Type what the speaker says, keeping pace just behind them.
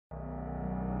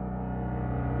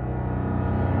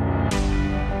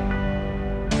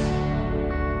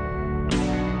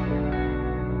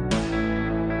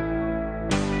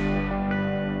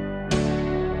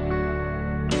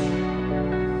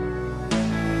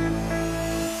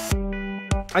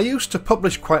I used to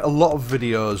publish quite a lot of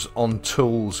videos on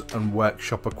tools and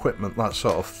workshop equipment, that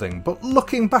sort of thing, but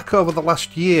looking back over the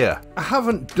last year, I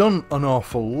haven't done an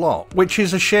awful lot, which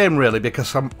is a shame really,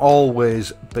 because I'm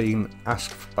always being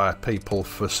asked by people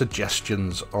for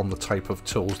suggestions on the type of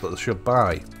tools that they should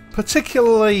buy.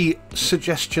 Particularly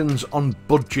suggestions on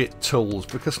budget tools,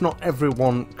 because not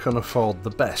everyone can afford the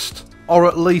best. Or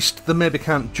at least they maybe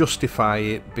can't justify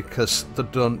it because they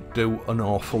don't do an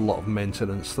awful lot of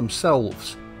maintenance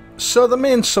themselves. So the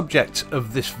main subject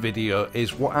of this video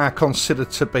is what I consider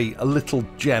to be a little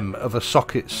gem of a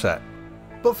socket set.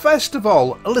 But first of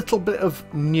all, a little bit of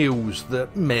news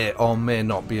that may or may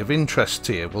not be of interest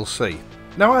to you, we'll see.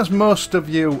 Now, as most of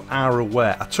you are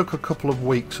aware, I took a couple of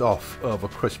weeks off over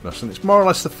Christmas, and it's more or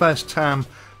less the first time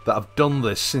that I've done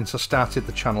this since I started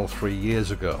the channel 3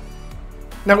 years ago.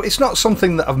 Now, it's not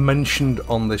something that I've mentioned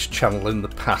on this channel in the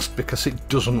past because it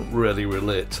doesn't really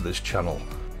relate to this channel.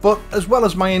 But as well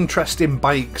as my interest in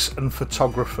bikes and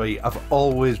photography, I've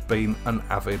always been an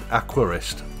avid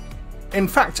aquarist. In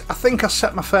fact, I think I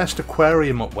set my first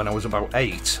aquarium up when I was about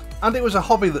 8, and it was a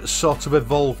hobby that sort of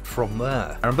evolved from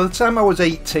there. And by the time I was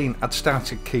 18, I'd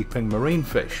started keeping marine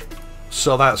fish.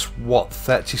 So that's, what,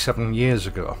 37 years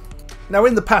ago. Now,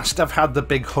 in the past I've had the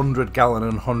big 100-gallon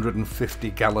and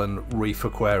 150-gallon reef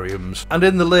aquariums, and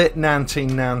in the late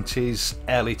 1990s,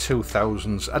 early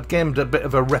 2000s, I'd gained a bit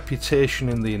of a reputation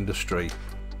in the industry.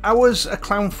 I was a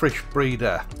clownfish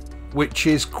breeder, which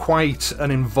is quite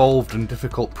an involved and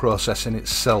difficult process in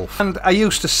itself, and I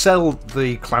used to sell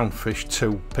the clownfish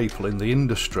to people in the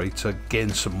industry to gain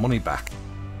some money back,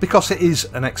 because it is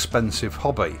an expensive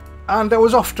hobby. And I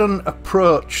was often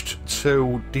approached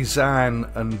to design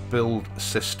and build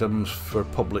systems for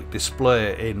public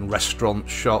display in restaurant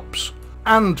shops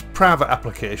and private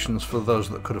applications for those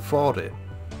that could afford it.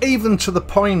 Even to the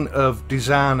point of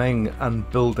designing and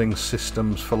building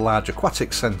systems for large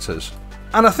aquatic centres.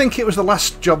 And I think it was the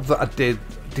last job that I did,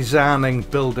 designing,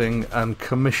 building and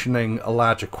commissioning a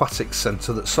large aquatic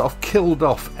centre, that sort of killed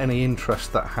off any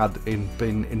interest that had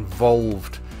been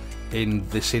involved in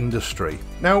this industry.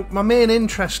 Now, my main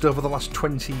interest over the last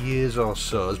 20 years or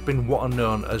so has been what are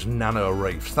known as nano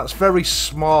reefs. That's very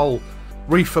small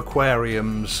reef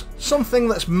aquariums, something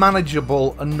that's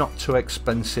manageable and not too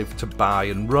expensive to buy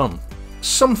and run.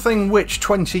 Something which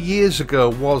 20 years ago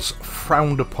was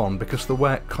frowned upon because they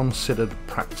weren't considered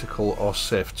practical or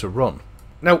safe to run.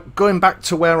 Now, going back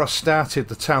to where I started,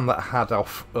 the time that I had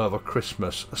off over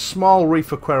Christmas, a small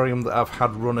reef aquarium that I've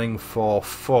had running for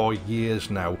 4 years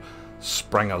now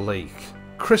sprang a leak.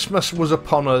 Christmas was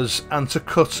upon us, and to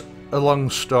cut a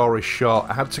long story short,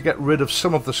 I had to get rid of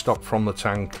some of the stock from the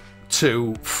tank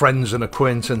to friends and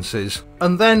acquaintances,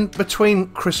 and then between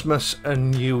Christmas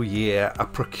and New Year I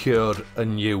procured a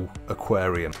new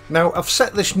aquarium. Now, I've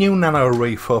set this new nano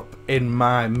reef up in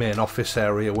my main office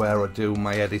area where I do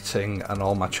my editing and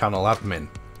all my channel admin.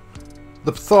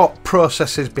 The thought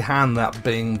processes behind that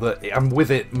being that I'm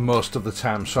with it most of the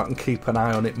time, so I can keep an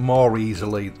eye on it more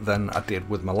easily than I did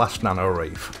with my last nano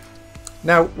reef.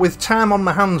 Now, with time on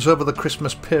my hands over the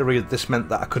Christmas period, this meant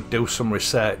that I could do some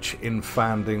research in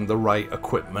finding the right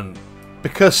equipment,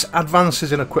 because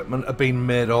advances in equipment are being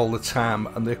made all the time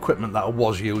and the equipment that I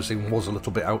was using was a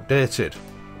little bit outdated.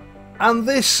 And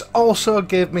this also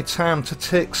gave me time to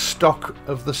take stock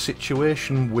of the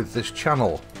situation with this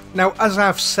channel. Now, as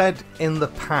I've said in the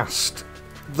past,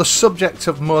 the subject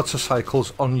of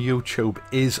motorcycles on YouTube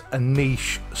is a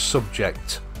niche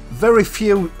subject. Very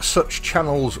few such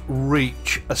channels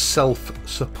reach a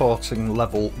self-supporting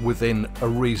level within a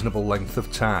reasonable length of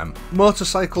time.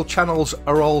 Motorcycle channels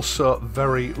are also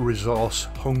very resource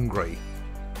hungry,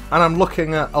 and I'm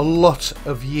looking at a lot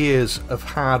of years of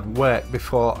hard work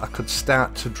before I could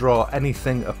start to draw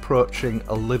anything approaching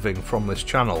a living from this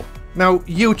channel. Now,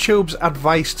 YouTube's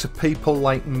advice to people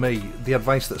like me, the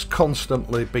advice that's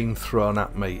constantly being thrown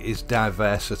at me, is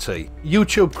diversity.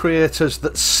 YouTube creators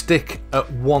that stick at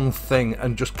one thing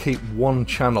and just keep one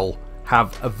channel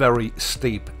have a very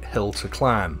steep hill to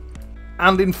climb.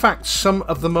 And in fact, some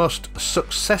of the most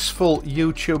successful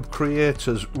YouTube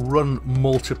creators run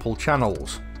multiple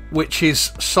channels, which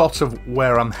is sort of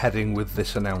where I'm heading with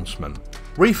this announcement.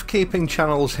 Reef keeping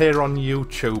channels here on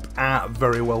YouTube are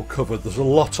very well covered, there's a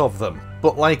lot of them,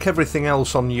 but like everything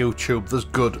else on YouTube, there's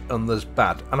good and there's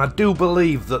bad, and I do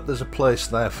believe that there's a place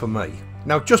there for me.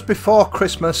 Now, just before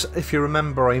Christmas, if you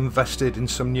remember, I invested in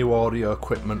some new audio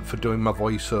equipment for doing my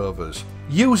voiceovers.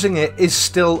 Using it is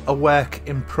still a work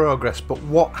in progress, but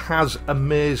what has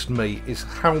amazed me is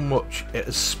how much it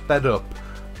has sped up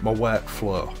my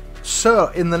workflow. So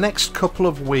in the next couple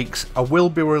of weeks I will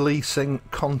be releasing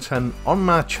content on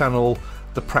my channel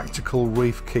the Practical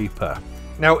Reef Keeper.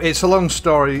 Now, it's a long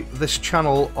story. This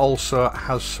channel also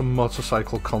has some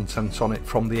motorcycle content on it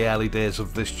from the early days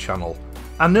of this channel.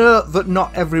 I know that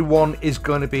not everyone is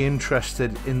going to be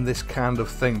interested in this kind of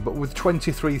thing, but with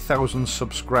 23,000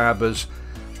 subscribers,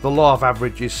 the law of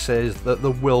averages says that there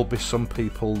will be some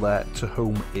people there to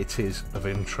whom it is of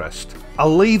interest.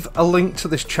 I'll leave a link to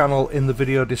this channel in the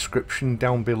video description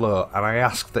down below, and I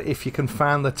ask that if you can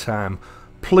find the time,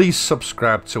 please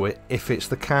subscribe to it if it's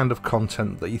the kind of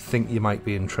content that you think you might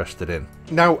be interested in.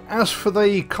 Now, as for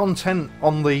the content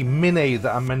on the Mini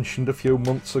that I mentioned a few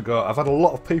months ago, I've had a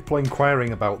lot of people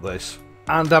inquiring about this.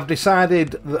 And I've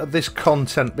decided that this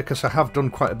content, because I have done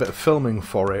quite a bit of filming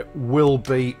for it, will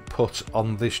be put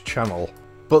on this channel.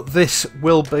 But this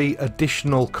will be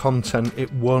additional content,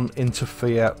 it won't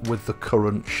interfere with the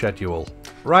current schedule.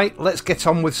 Right, let's get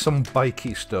on with some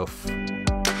bikey stuff.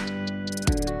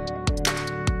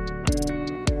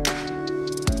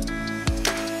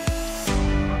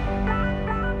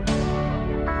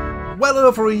 Well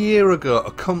over a year ago,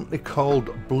 a company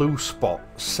called Blue Spot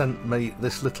sent me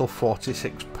this little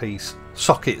 46-piece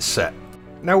socket set.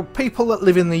 Now, people that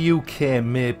live in the UK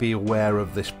may be aware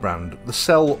of this brand. They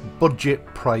sell budget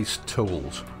price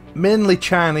tools, mainly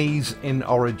Chinese in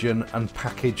origin and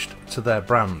packaged to their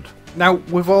brand. Now,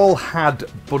 we've all had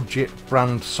budget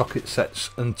brand socket sets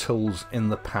and tools in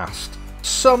the past.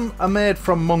 Some are made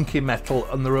from monkey metal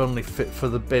and they're only fit for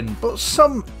the bin, but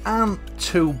some aren't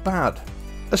too bad,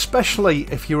 especially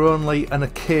if you're only an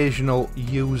occasional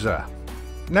user.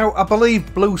 Now, I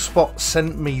believe Blue Spot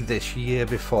sent me this year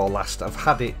before last. I've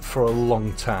had it for a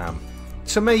long time.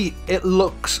 To me, it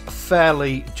looks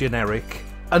fairly generic,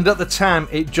 and at the time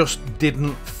it just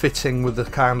didn't fit in with the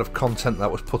kind of content that I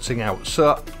was putting out,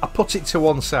 so I put it to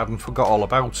one side and forgot all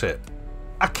about it.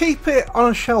 I keep it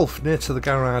on a shelf near to the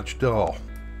garage door.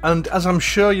 And as I'm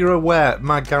sure you're aware,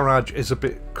 my garage is a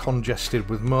bit congested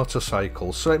with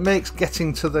motorcycles, so it makes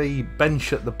getting to the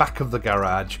bench at the back of the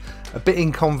garage a bit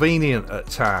inconvenient at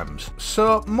times.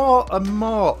 So more and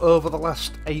more over the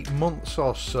last 8 months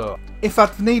or so, if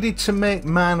I'd needed to make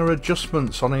minor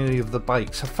adjustments on any of the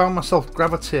bikes, I found myself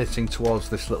gravitating towards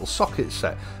this little socket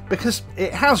set because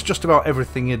it has just about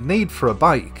everything you'd need for a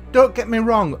bike. Don't get me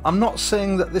wrong, I'm not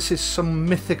saying that this is some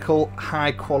mythical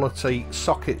high quality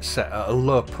socket set at a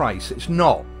low price, it's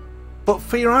not. But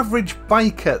for your average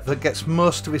biker that gets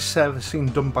most of his servicing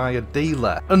done by a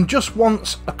dealer and just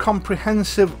wants a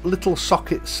comprehensive little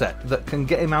socket set that can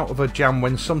get him out of a jam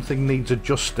when something needs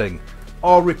adjusting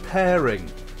or repairing,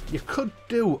 you could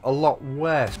do a lot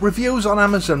worse. Reviews on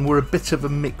Amazon were a bit of a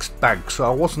mixed bag, so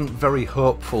I wasn't very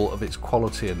hopeful of its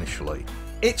quality initially.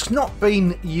 It's not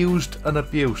been used and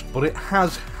abused, but it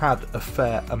has had a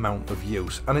fair amount of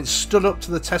use, and it's stood up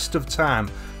to the test of time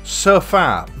so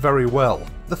far very well.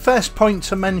 The first point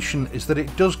to mention is that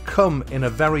it does come in a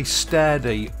very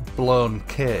sturdy blown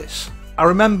case. I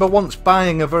remember once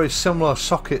buying a very similar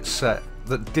socket set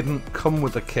that didn't come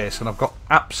with a case, and I've got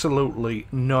absolutely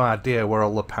no idea where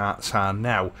all the parts are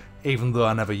now, even though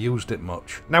I never used it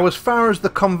much. Now, as far as the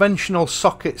conventional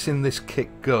sockets in this kit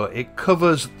go, it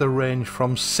covers the range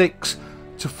from 6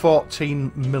 to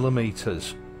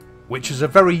 14mm, which is a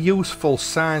very useful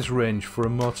size range for a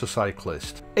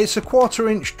motorcyclist. It's a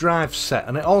 1/4-inch drive set,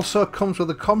 and it also comes with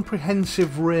a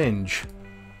comprehensive range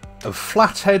of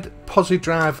flathead, posi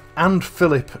drive and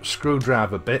Phillips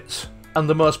screwdriver bits, and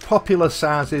the most popular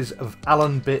sizes of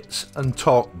Allen bits and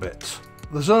Torque bits.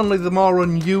 There's only the more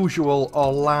unusual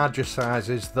or larger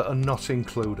sizes that are not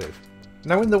included.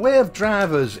 Now, in the way of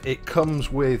drivers, it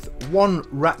comes with one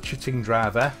ratcheting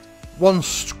driver, one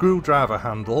screwdriver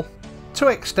handle, 2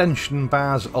 extension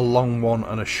bars, a long one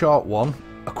and a short one,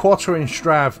 a 1/4-inch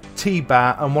drive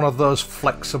T-bar and one of those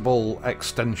flexible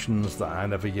extensions that I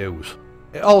never use.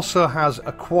 It also has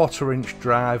a 1/4-inch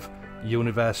drive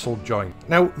universal joint.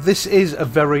 Now, this is a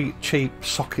very cheap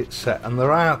socket set, and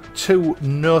there are 2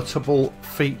 notable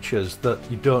features that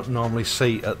you don't normally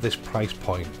see at this price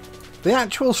point. The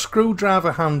actual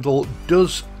screwdriver handle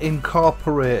does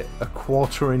incorporate a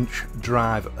 1/4-inch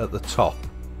drive at the top.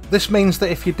 This means that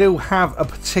if you do have a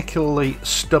particularly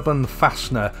stubborn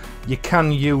fastener, you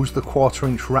can use the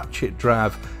 1/4-inch ratchet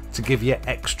drive to give you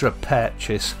extra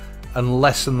purchase and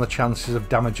lessen the chances of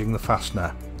damaging the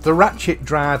fastener. The ratchet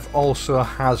drive also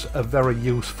has a very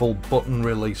useful button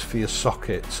release for your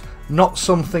sockets, not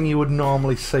something you would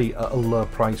normally see at a low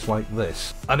price like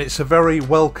this, and it's a very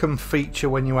welcome feature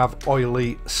when you have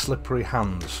oily, slippery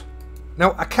hands.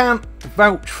 Now, I can't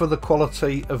vouch for the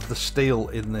quality of the steel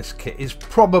in this kit. It's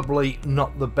probably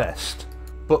not the best,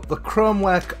 but the chrome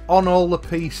work on all the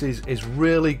pieces is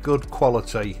really good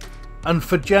quality, and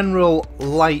for general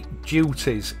light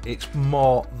duties it's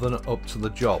more than up to the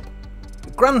job.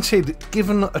 Granted,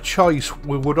 given a choice,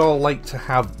 we would all like to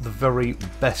have the very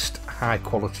best high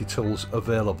quality tools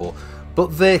available,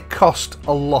 but they cost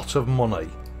a lot of money.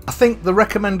 I think the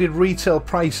recommended retail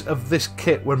price of this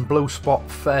kit when Blue Spot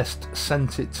first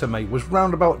sent it to me was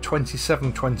round about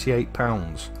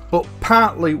 £27–28. But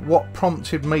partly what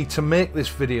prompted me to make this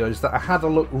video is that I had a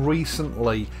look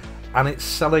recently and it's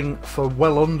selling for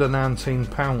well under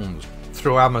 £19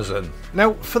 through Amazon.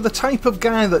 Now, for the type of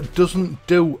guy that doesn't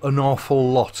do an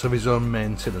awful lot of his own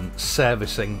maintenance,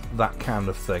 servicing, that kind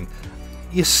of thing,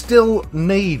 you still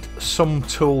need some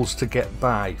tools to get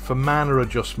by for minor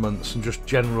adjustments and just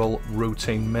general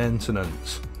routine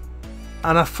maintenance.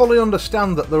 And I fully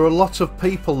understand that there are lots of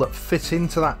people that fit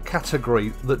into that category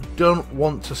that don't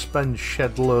want to spend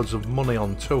shed loads of money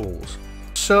on tools.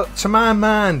 So to my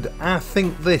mind, I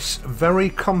think this very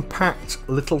compact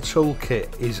little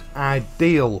toolkit is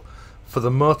ideal for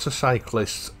the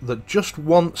motorcyclists that just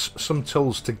wants some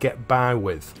tools to get by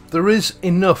with. There is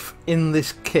enough in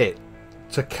this kit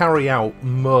to carry out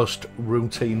most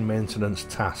routine maintenance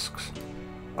tasks.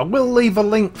 I will leave a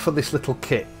link for this little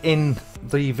kit in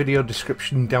the video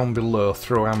description down below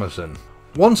through Amazon.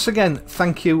 Once again,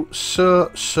 thank you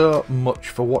so much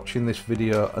for watching this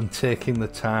video and taking the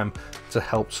time to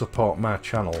help support my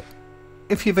channel.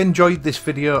 If you've enjoyed this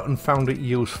video and found it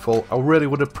useful, I really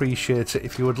would appreciate it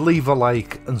if you would leave a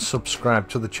like and subscribe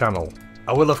to the channel.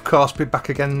 I will of course be back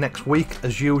again next week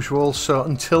as usual, so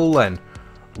until then,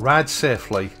 ride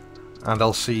safely and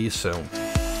I'll see you soon.